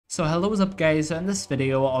So hello, what's up guys? So in this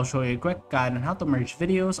video, I'll show you a quick guide on how to merge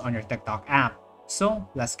videos on your TikTok app. So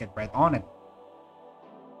let's get right on it.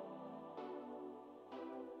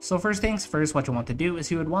 So first things first, what you want to do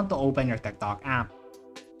is you would want to open your TikTok app.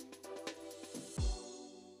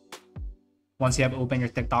 Once you have opened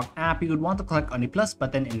your TikTok app, you would want to click on the plus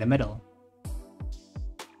button in the middle.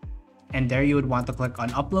 And there you would want to click on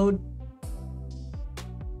upload.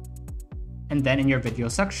 And then in your video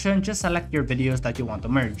section, just select your videos that you want to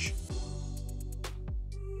merge.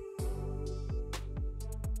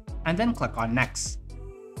 And then click on next.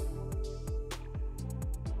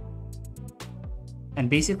 And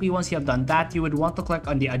basically once you have done that, you would want to click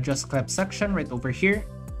on the adjust clip section right over here.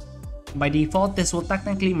 By default, this will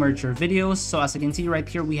technically merge your videos. So as you can see right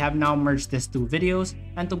here, we have now merged these two videos.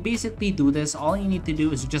 And to basically do this, all you need to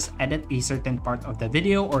do is just edit a certain part of the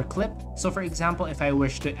video or clip. So for example, if I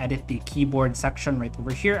wish to edit the keyboard section right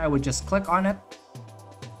over here, I would just click on it.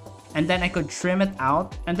 And then I could trim it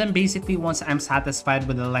out. And then basically once I'm satisfied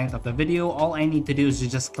with the length of the video, all I need to do is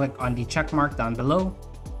just click on the check mark down below.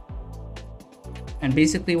 And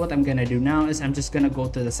basically what I'm gonna do now is I'm just gonna go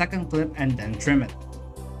to the second clip and then trim it.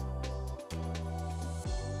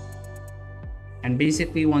 And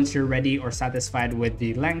basically once you're ready or satisfied with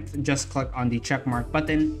the length, just click on the check mark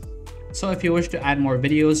button. So if you wish to add more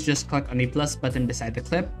videos, just click on the plus button beside the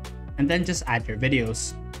clip and then just add your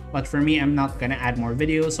videos. But for me, I'm not gonna add more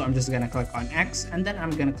videos, so I'm just gonna click on X and then I'm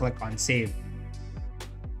gonna click on save.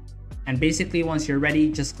 And basically once you're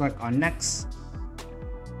ready, just click on next.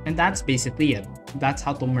 And that's basically it. That's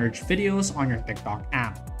how to merge videos on your TikTok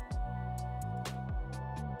app.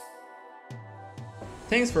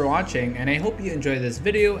 Thanks for watching, and I hope you enjoyed this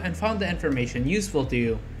video and found the information useful to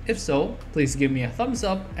you. If so, please give me a thumbs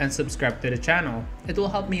up and subscribe to the channel. It will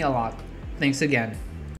help me a lot. Thanks again.